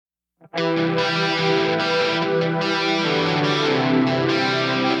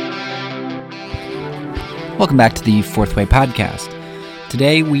Welcome back to the Fourth Way Podcast.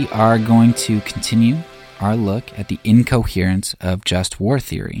 Today we are going to continue our look at the incoherence of just war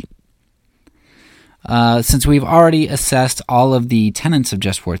theory. Since we've already assessed all of the tenets of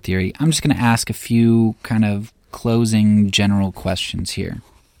just war theory, I'm just going to ask a few kind of closing general questions here.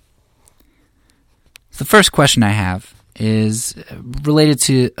 The first question I have is related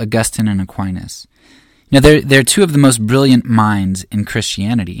to Augustine and Aquinas. Now, they're two of the most brilliant minds in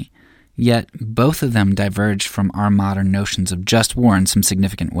Christianity, yet both of them diverge from our modern notions of just war in some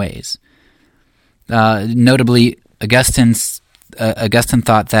significant ways. Notably, Augustine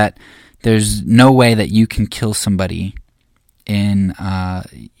thought that there's no way that you can kill somebody in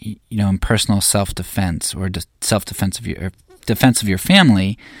personal self-defense or self-defense of defense of your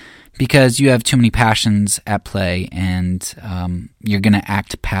family, because you have too many passions at play, and you're going to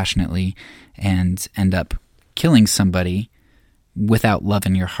act passionately and end up killing somebody without love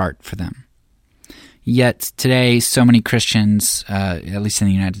in your heart for them. Yet today, so many Christians, at least in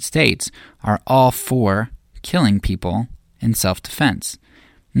the United States, are all for killing people in self-defense.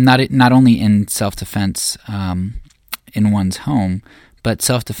 Not only in self-defense in one's home, but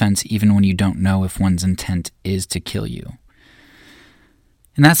self-defense even when you don't know if one's intent is to kill you.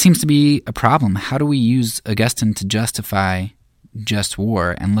 And that seems to be a problem. How do we use Augustine to justify just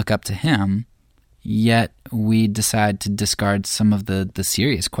war and look up to him, yet we decide to discard some of the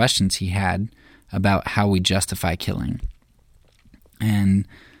serious questions he had about how we justify killing? And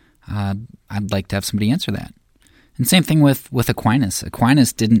I'd like to have somebody answer that. And same thing with Aquinas.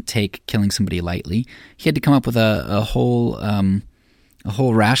 Aquinas didn't take killing somebody lightly. He had to come up with a whole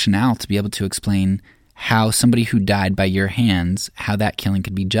rationale to be able to explain how somebody who died by your hands, how that killing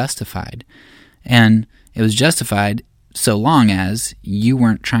could be justified. And it was justified so long as you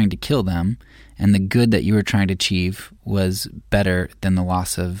weren't trying to kill them, and the good that you were trying to achieve was better than the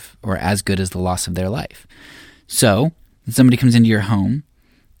loss of, or as good as the loss of their life. So, if somebody comes into your home,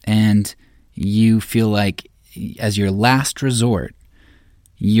 and you feel like, as your last resort,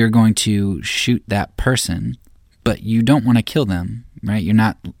 you're going to shoot that person, but you don't want to kill them, right? You're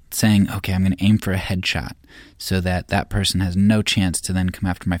not saying, okay, I'm going to aim for a headshot so that that person has no chance to then come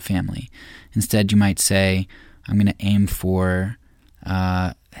after my family. Instead, you might say, I'm going to aim for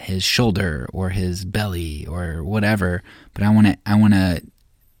his shoulder or his belly or whatever, but I want to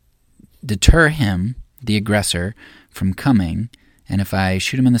deter him, the aggressor, from coming. And if I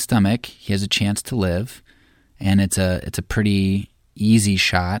shoot him in the stomach, he has a chance to live, and it's a pretty easy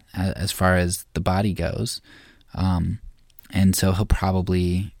shot as far as the body goes. And so he'll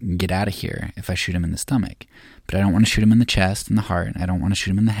probably get out of here if I shoot him in the stomach. But I don't want to shoot him in the chest and the heart, and I don't want to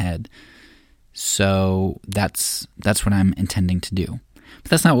shoot him in the head. So that's what I'm intending to do.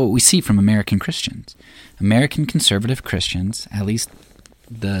 But that's not what we see from American Christians. American conservative Christians, at least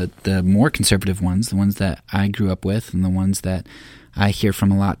the more conservative ones, the ones that I grew up with and the ones that I hear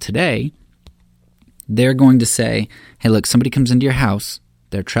from a lot today, they're going to say, hey, look, somebody comes into your house,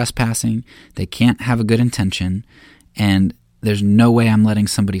 they're trespassing, they can't have a good intention, and there's no way I'm letting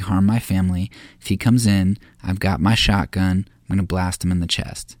somebody harm my family. If he comes in, I've got my shotgun, I'm going to blast him in the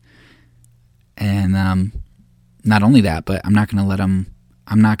chest. And not only that, but I'm not going to let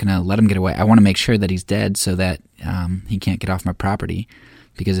him get away. I want to make sure that he's dead so that he can't get off my property,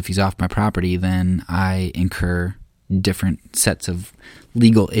 because if he's off my property, then I incur different sets of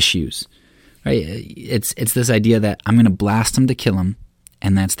legal issues. Right? It's this idea that I'm going to blast him to kill him,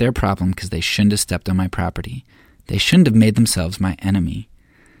 and that's their problem because they shouldn't have stepped on my property. They shouldn't have made themselves my enemy.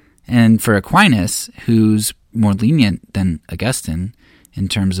 And for Aquinas, who's more lenient than Augustine in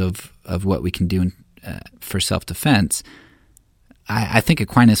terms of what we can do for self-defense, I think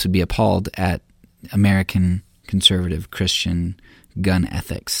Aquinas would be appalled at American conservative Christian gun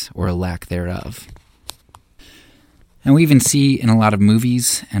ethics, or a lack thereof. And we even see in a lot of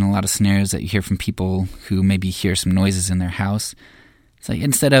movies and a lot of scenarios that you hear from people who maybe hear some noises in their house. It's like,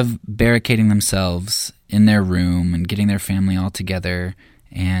 instead of barricading themselves in their room and getting their family all together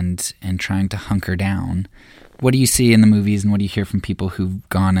and trying to hunker down, what do you see in the movies and what do you hear from people who've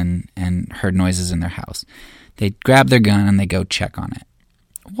gone and heard noises in their house? They grab their gun and they go check on it.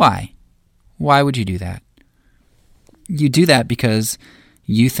 Why? Why would you do that? You do that because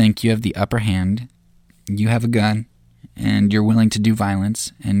you think you have the upper hand, you have a gun, and you're willing to do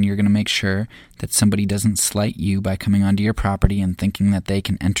violence, and you're going to make sure that somebody doesn't slight you by coming onto your property and thinking that they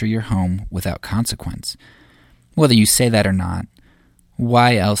can enter your home without consequence. Whether you say that or not,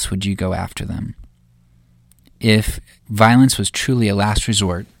 why else would you go after them? If violence was truly a last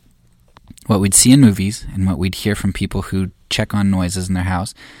resort, what we'd see in movies and what we'd hear from people who check on noises in their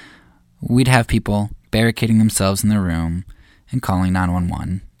house, we'd have people barricading themselves in their room and calling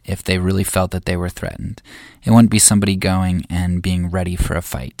 911 if they really felt that they were threatened. It wouldn't be somebody going and being ready for a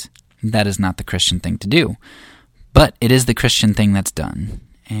fight. That is not the Christian thing to do. But it is the Christian thing that's done,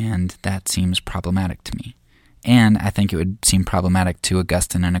 and that seems problematic to me. And I think it would seem problematic to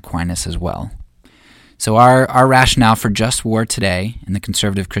Augustine and Aquinas as well. So our rationale for just war today in the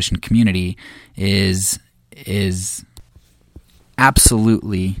conservative Christian community is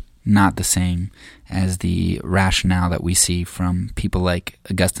absolutely not the same as the rationale that we see from people like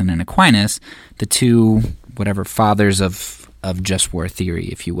Augustine and Aquinas, the two, fathers of just war theory,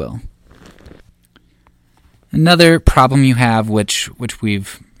 if you will. Another problem you have, which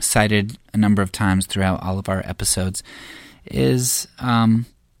we've cited a number of times throughout all of our episodes, is how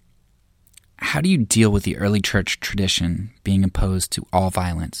do you deal with the early church tradition being opposed to all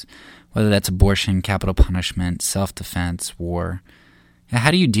violence, whether that's abortion, capital punishment, self-defense, war?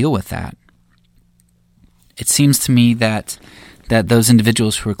 How do you deal with that? It seems to me that those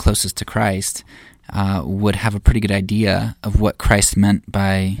individuals who are closest to Christ would have a pretty good idea of what Christ meant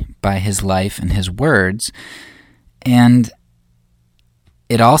by his life and his words. And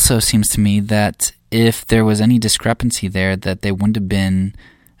it also seems to me that if there was any discrepancy there, that they wouldn't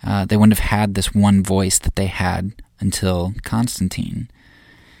have had this one voice that they had until Constantine.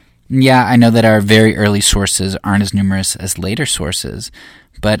 Yeah, I know that our very early sources aren't as numerous as later sources,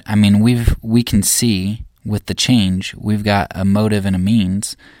 but I mean, we can see with the change, we've got a motive and a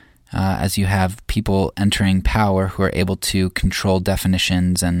means, as you have people entering power who are able to control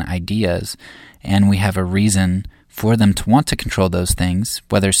definitions and ideas, and we have a reason for them to want to control those things,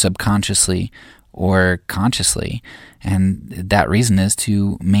 whether subconsciously or consciously, and that reason is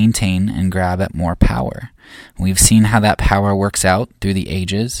to maintain and grab at more power. We've seen how that power works out through the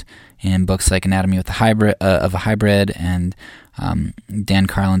ages in books like Anatomy of a Hybrid and Dan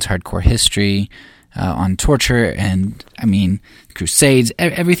Carlin's Hardcore History on torture, and Crusades.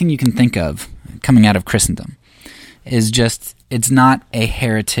 Everything you can think of coming out of Christendom is just, it's not a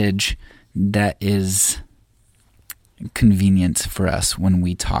heritage that is convenient for us when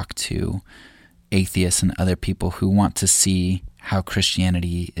we talk to atheists and other people who want to see how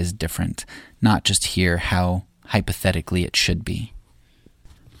Christianity is different, not just hear how hypothetically it should be.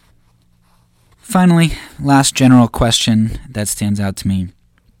 Finally, last general question that stands out to me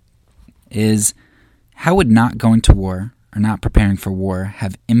is, how would not going to war or not preparing for war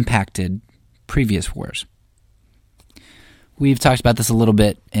have impacted previous wars? We've talked about this a little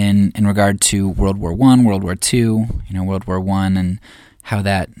bit in regard to World War I, World War II, World War I and how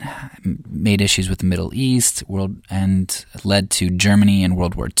that made issues with the Middle East and led to Germany in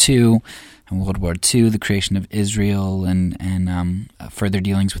World War II. And World War II, the creation of Israel and further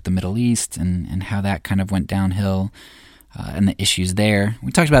dealings with the Middle East and how that kind of went downhill and the issues there.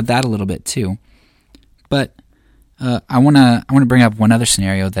 We talked about that a little bit too. But I want to bring up one other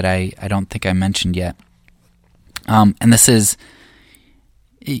scenario that I don't think I mentioned yet. And this is,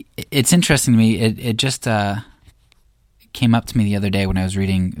 it's interesting to me. It just came up to me the other day when I was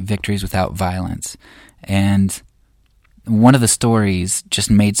reading Victories Without Violence. And one of the stories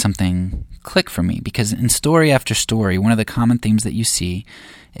just made something click for me, because in story after story, one of the common themes that you see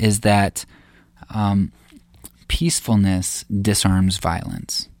is that peacefulness disarms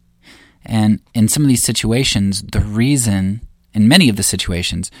violence. And in some of these situations, in many of the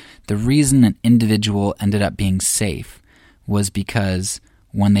situations, the reason an individual ended up being safe was because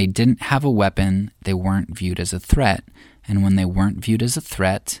when they didn't have a weapon, they weren't viewed as a threat. And when they weren't viewed as a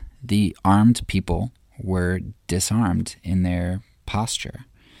threat, the armed people were disarmed in their posture.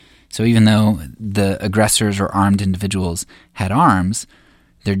 So even though the aggressors or armed individuals had arms,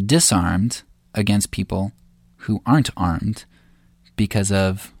 they're disarmed against people who aren't armed because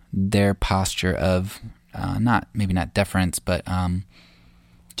of their posture of maybe not deference, but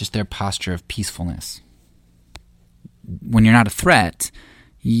just their posture of peacefulness. When you're not a threat,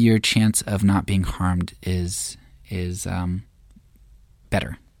 your chance of not being harmed is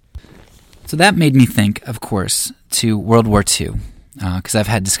better. So that made me think, of course, to World War II, because I've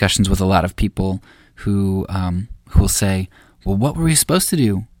had discussions with a lot of people who will say, well, what were we supposed to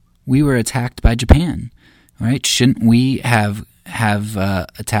do? We were attacked by Japan, right? Shouldn't we have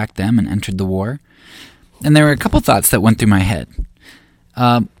attacked them and entered the war? And there were a couple thoughts that went through my head.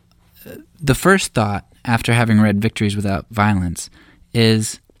 The first thought, after having read Victories Without Violence,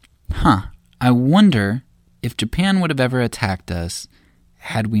 is, I wonder if Japan would have ever attacked us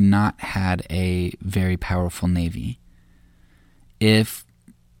had we not had a very powerful navy. If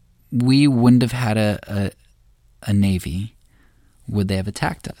we wouldn't have had a navy, would they have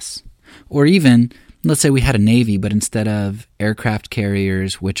attacked us? Or even let's say we had a navy, but instead of aircraft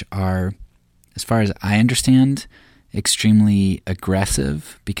carriers, which are, as far as I understand, extremely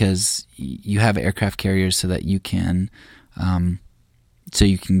aggressive, because you have aircraft carriers so that you can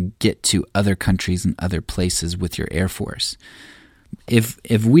get to other countries and other places with your Air Force.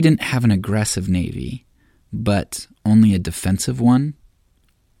 If we didn't have an aggressive navy, but only a defensive one,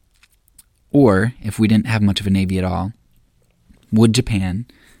 or if we didn't have much of a navy at all, would Japan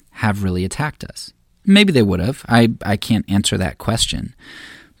have really attacked us? Maybe they would have. I can't answer that question.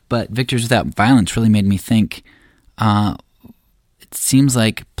 But Victors Without Violence really made me think, it seems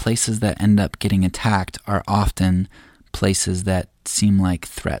like places that end up getting attacked are often places that seem like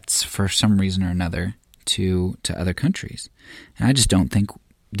threats for some reason or another to other countries. And I just don't think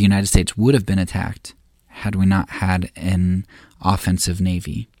the United States would have been attacked had we not had an offensive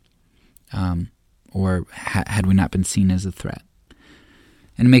navy, or had we not been seen as a threat.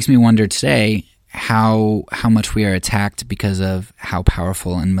 And it makes me wonder today how much we are attacked because of how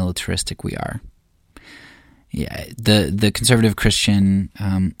powerful and militaristic we are. Yeah, the conservative Christian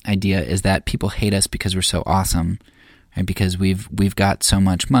idea is that people hate us because we're so awesome, right? Because we've got so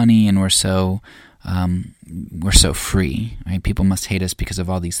much money and we're so free, right? People must hate us because of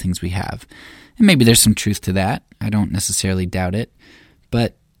all these things we have. And maybe there's some truth to that. I don't necessarily doubt it.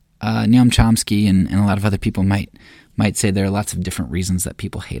 But Noam Chomsky and a lot of other people might say there are lots of different reasons that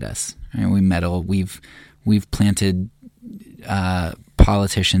people hate us. Right? We meddle. We've planted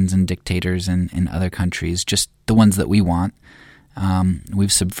politicians and dictators in other countries, just the ones that we want.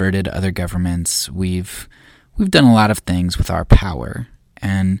 We've subverted other governments. We've done a lot of things with our power,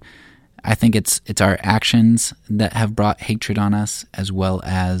 and I think it's our actions that have brought hatred on us, as well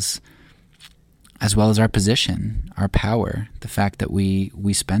as our position, our power, the fact that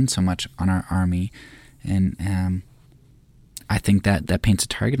we spend so much on our army, and I think that paints a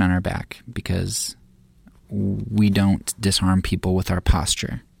target on our back because we don't disarm people with our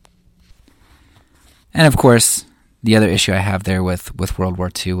posture. And of course, the other issue I have there with World War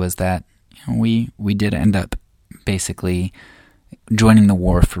II was that we did end up basically joining the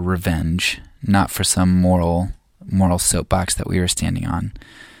war for revenge, not for some moral soapbox that we were standing on.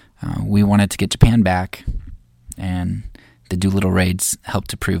 We wanted to get Japan back, and the Doolittle raids helped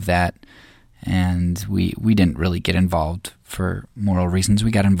to prove that. And we didn't really get involved for moral reasons.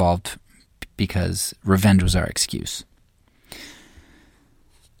 We got involved because revenge was our excuse.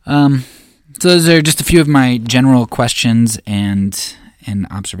 So those are just a few of my general questions and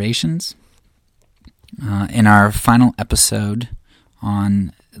observations. In our final episode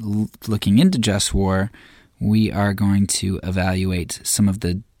on looking into just war, we are going to evaluate some of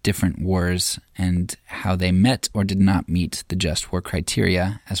the different wars and how they met or did not meet the just war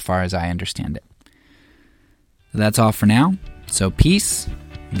criteria as far as I understand it. So that's all for now. So peace,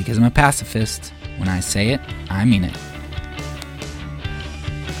 because I'm a pacifist. When I say it, I mean it.